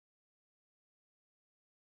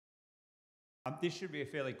This should be a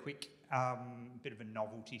fairly quick bit of a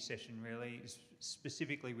novelty session, really,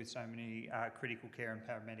 specifically with so many critical care and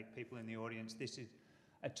paramedic people in the audience. This is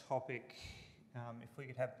a topic, if we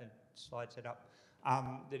could have the slide set up,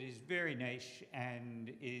 that is very niche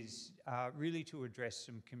and is really to address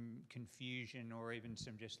some confusion or even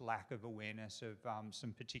some just lack of awareness of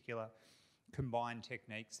some particular combined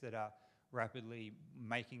techniques that are rapidly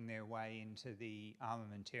making their way into the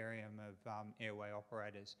armamentarium of airway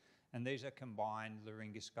operators. And these are combined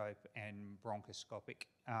laryngoscope and bronchoscopic,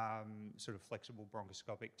 sort of flexible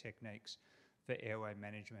bronchoscopic techniques for airway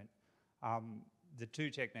management. The two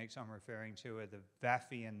techniques I'm referring to are the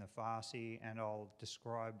VAFI and the FARSI, and I'll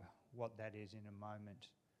describe what that is in a moment.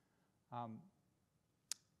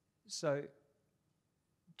 So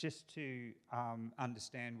just to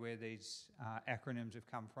understand where these acronyms have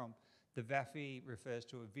come from, the VAFI refers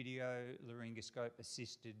to a video laryngoscope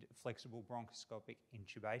assisted flexible bronchoscopic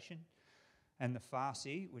intubation. And the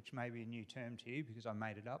FARSI, which may be a new term to you because I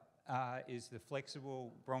made it up, is the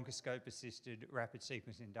flexible bronchoscope assisted rapid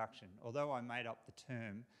sequence induction. Although I made up the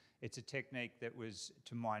term, it's a technique that was,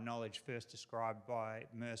 to my knowledge, first described by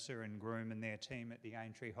Mercer and Groom and their team at the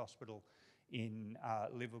Aintree Hospital in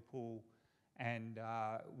Liverpool, and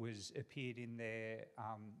appeared in their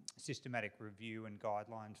systematic review and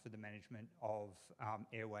guidelines for the management of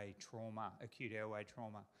airway trauma, acute airway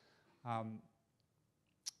trauma.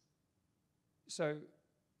 So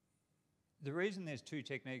the reason there's two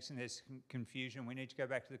techniques and there's confusion, we need to go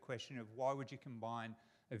back to the question of why would you combine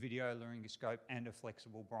a video laryngoscope and a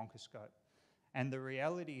flexible bronchoscope? And the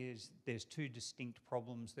reality is there's two distinct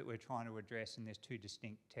problems that we're trying to address, and there's two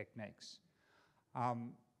distinct techniques.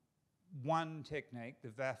 One technique, the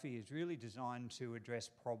VAFI, is really designed to address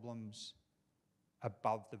problems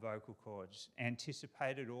above the vocal cords,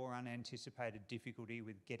 anticipated or unanticipated difficulty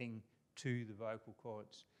with getting to the vocal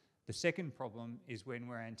cords. The second problem is when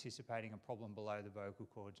we're anticipating a problem below the vocal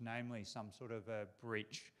cords, namely some sort of a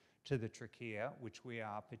breach to the trachea, which we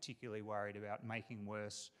are particularly worried about making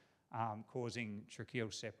worse, causing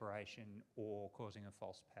tracheal separation or causing a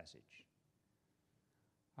false passage.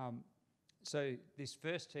 So this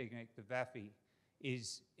first technique, the VAFI,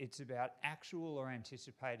 it's about actual or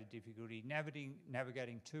anticipated difficulty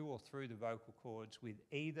navigating to or through the vocal cords with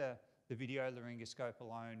either the video laryngoscope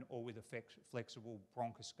alone or with a flexible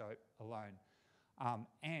bronchoscope alone,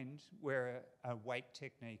 and where a wake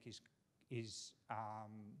technique is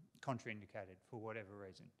contraindicated for whatever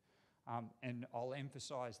reason. And I'll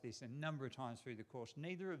emphasise this a number of times through the course.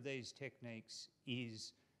 Neither of these techniques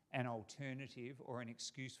is an alternative or an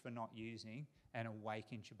excuse for not using an awake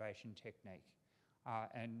intubation technique.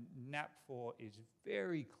 And NAP4 is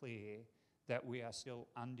very clear that we are still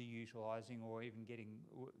underutilising or even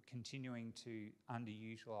continuing to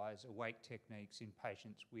underutilise awake techniques in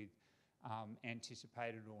patients with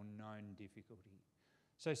anticipated or known difficulty.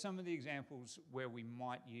 So some of the examples where we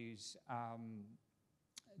might use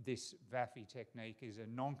this VAFI technique is a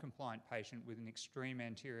non-compliant patient with an extreme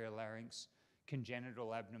anterior larynx,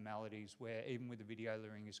 congenital abnormalities where even with a video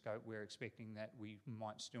laryngoscope we're expecting that we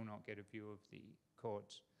might still not get a view of the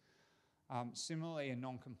cords. Similarly, a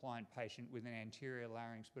non-compliant patient with an anterior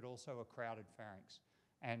larynx but also a crowded pharynx.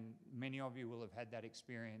 And many of you will have had that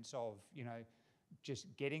experience of, just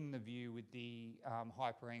getting the view with the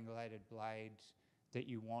hyperangulated blade that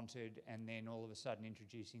you wanted and then all of a sudden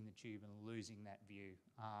introducing the tube and losing that view,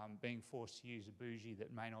 being forced to use a bougie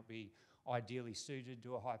that may not be ideally suited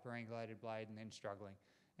to a hyperangulated blade and then struggling.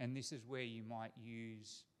 And this is where you might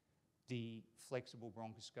use the flexible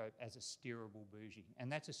bronchoscope as a steerable bougie.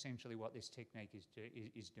 And that's essentially what this technique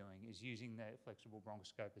is doing, is using the flexible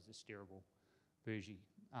bronchoscope as a steerable bougie.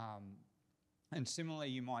 And similarly,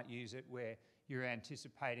 you might use it where you're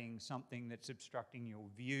anticipating something that's obstructing your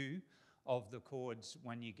view of the cords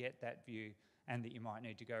when you get that view, and that you might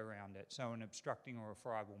need to go around it. So an obstructing or a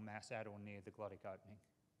friable mass at or near the glottic opening.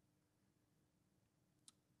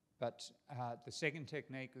 But the second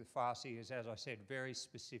technique, the FARSI, is, as I said, very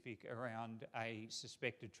specific around a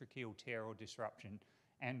suspected tracheal tear or disruption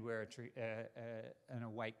and where an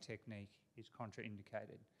awake technique is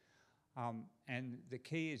contraindicated. And the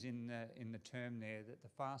key is in the term there that the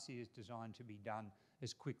FARSI is designed to be done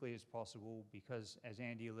as quickly as possible because, as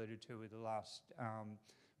Andy alluded to with the last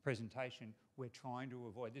presentation, we're trying to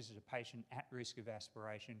avoid, this is a patient at risk of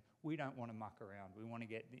aspiration. We don't want to muck around. We want to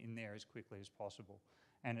get in there as quickly as possible.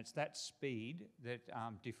 And it's that speed that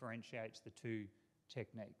differentiates the two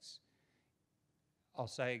techniques. I'll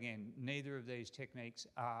say again, neither of these techniques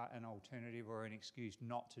are an alternative or an excuse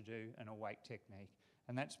not to do an awake technique.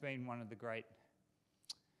 And that's been one of the great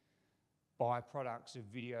byproducts of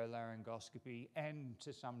video laryngoscopy, and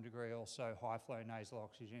to some degree also high flow nasal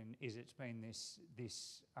oxygen, is it's been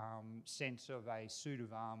this sense of a suit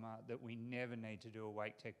of armour that we never need to do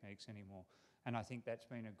awake techniques anymore. And I think that's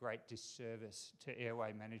been a great disservice to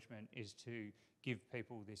airway management, is to give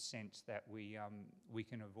people this sense that we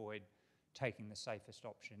can avoid taking the safest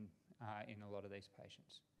option in a lot of these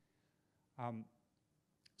patients.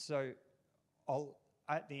 So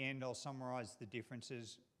at the end, I'll summarise the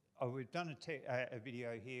differences. We've done a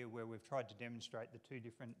video here where we've tried to demonstrate the two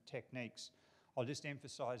different techniques. I'll just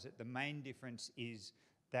emphasise that the main difference is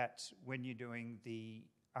that when you're doing the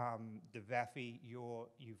VAFI,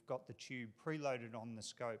 you've got the tube preloaded on the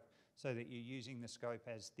scope, so that you're using the scope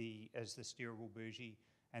as the steerable bougie,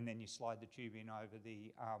 and then you slide the tube in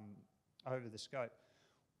over the scope.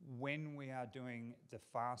 When we are doing the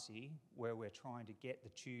FARSI, where we're trying to get the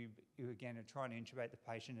tube, you again are trying to intubate the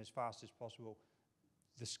patient as fast as possible,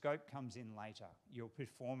 the scope comes in later. You're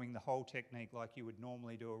performing the whole technique like you would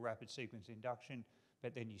normally do a rapid sequence induction,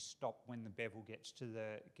 but then you stop when the bevel gets to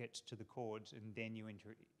the cords, and then you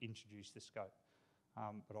introduce the scope.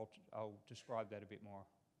 But I'll describe that a bit more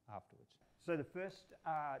afterwards. So the first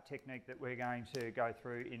technique that we're going to go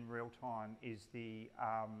through in real time is the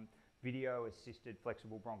video-assisted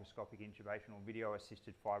flexible bronchoscopic intubation, or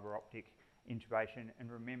video-assisted fibre-optic intubation.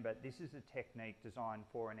 And remember, this is a technique designed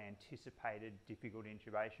for an anticipated difficult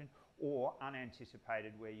intubation, or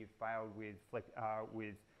unanticipated, where you've failed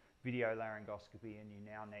with video laryngoscopy and you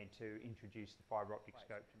now need to introduce the fibre-optic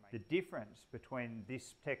scope. The difference between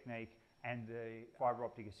this technique and the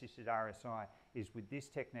fibre-optic assisted RSI is, with this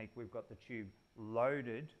technique we've got the tube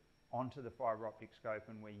loaded onto the fibre-optic scope,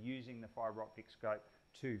 and we're using the fibre-optic scope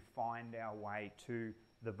to find our way to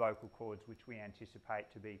the vocal cords, which we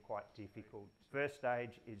anticipate to be quite difficult. First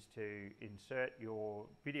stage is to insert your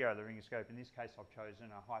video laryngoscope. In this case, I've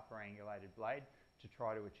chosen a hyperangulated blade to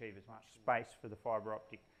try to achieve as much space for the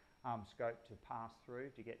fibre-optic scope to pass through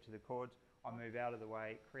to get to the cords. I move out of the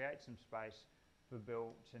way, create some space for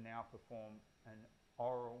Bill to now perform an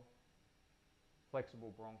oral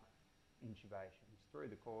flexible bronch intubation. He's through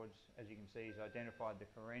the cords. As you can see, he's identified the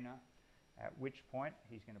carina, at which point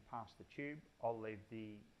he's going to pass the tube. I'll leave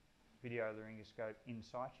the video laryngoscope in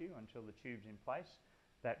situ until the tube's in place.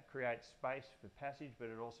 That creates space for passage, but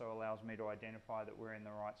it also allows me to identify that we're in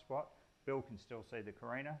the right spot. Bill can still see the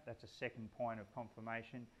carina. That's a second point of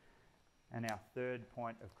confirmation. And our third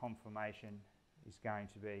point of confirmation is going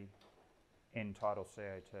to be end tidal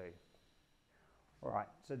CO2. All right,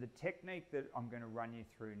 so the technique that I'm going to run you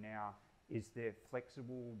through now is the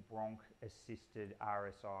flexible bronch assisted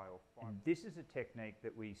RSI. And this is a technique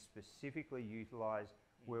that we specifically utilise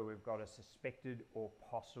where we've got a suspected or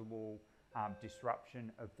possible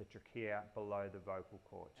disruption of the trachea below the vocal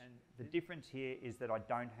cords. And the difference here is that I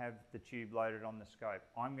don't have the tube loaded on the scope.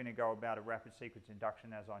 I'm going to go about a rapid sequence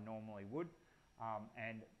induction as I normally would,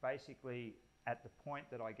 and basically at the point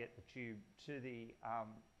that I get the tube to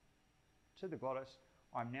the glottis,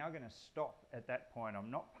 I'm now going to stop at that point.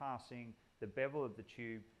 I'm not passing the bevel of the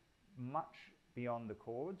tube much beyond the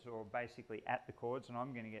cords, or basically at the cords, and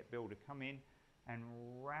I'm going to get Bill to come in and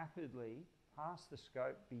rapidly pass the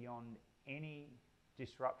scope beyond any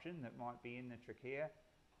disruption that might be in the trachea,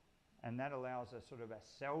 and that allows a sort of a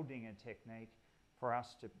Seldinger technique for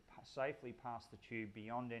us to safely pass the tube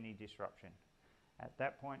beyond any disruption. At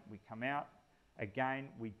that point we come out. Again,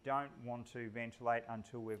 we don't want to ventilate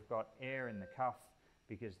until we've got air in the cuff,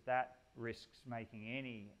 because that risks making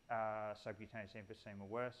any subcutaneous emphysema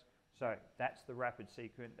worse. So that's the rapid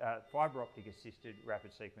sequence, fibre-optic assisted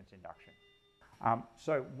rapid sequence induction.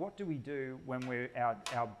 So what do we do when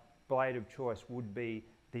our blade of choice would be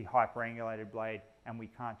the hyperangulated blade, and we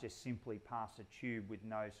can't just simply pass a tube with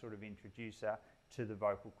no sort of introducer to the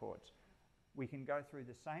vocal cords? We can go through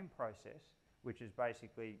the same process, which is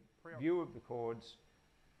basically view of the cords,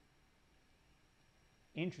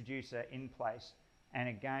 introducer in place, and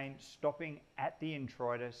again stopping at the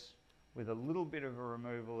introitus with a little bit of a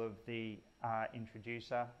removal of the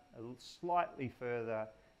introducer, a slightly further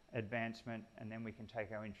advancement, and then we can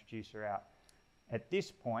take our introducer out. At this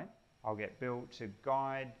point, I'll get Bill to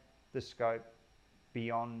guide the scope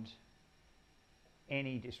beyond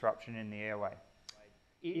any disruption in the airway.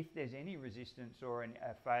 If there's any resistance or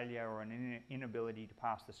a failure or an inability to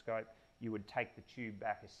pass the scope, you would take the tube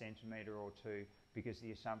back a centimetre or two, because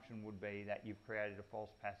the assumption would be that you've created a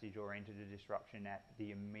false passage or entered a disruption at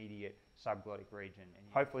the immediate subglottic region. And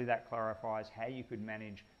hopefully that clarifies how you could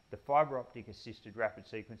manage the fibre-optic assisted rapid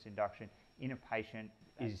sequence induction in a patient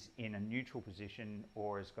is in a neutral position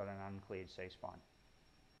or has got an uncleared C-spine.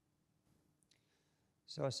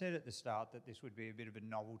 So I said at the start that this would be a bit of a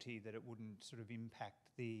novelty, that it wouldn't sort of impact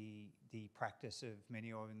the practice of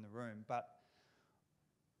many of in the room, but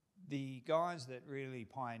the guys that really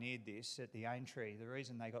pioneered this at the Aintree, the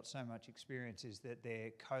reason they got so much experience is that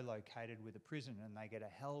they're co-located with a prison and they get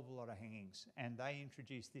a hell of a lot of hangings. And they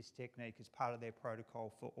introduced this technique as part of their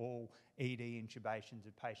protocol for all ED intubations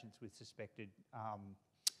of patients with suspected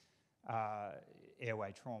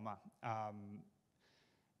airway trauma.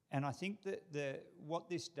 And I think that what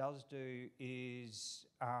this does do is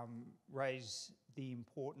raise the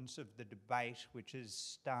importance of the debate which has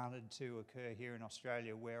started to occur here in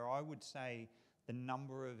Australia, where I would say the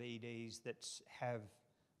number of EDs that have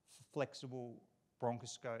flexible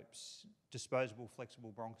bronchoscopes, disposable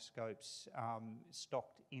flexible bronchoscopes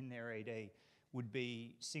stocked in their ED would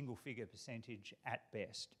be single-figure percentage at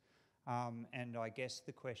best. And I guess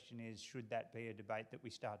the question is, should that be a debate that we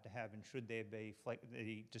start to have, and should there be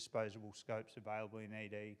the disposable scopes available in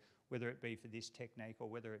ED, whether it be for this technique or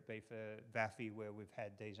whether it be for VAFI, where we've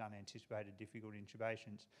had these unanticipated difficult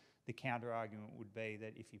intubations? The counter-argument would be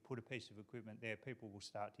that if you put a piece of equipment there, people will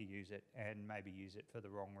start to use it, and maybe use it for the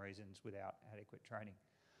wrong reasons without adequate training.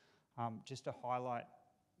 Just to highlight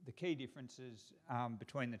the key differences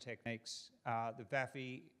between the techniques, the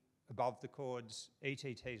VAFI, above the cords,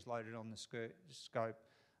 ETT is loaded on the scope,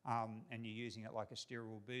 and you're using it like a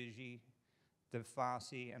steerable bougie. The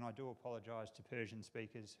FARSI, and I do apologise to Persian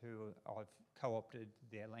speakers who I've co-opted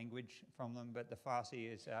their language from them, but the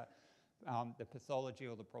FARSI is the pathology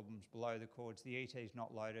or the problems below the cords. The ET is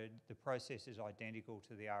not loaded. The process is identical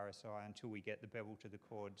to the RSI until we get the bevel to the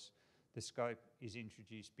cords. The scope is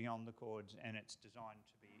introduced beyond the cords, and it's designed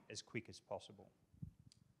to be as quick as possible.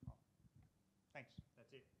 Thanks.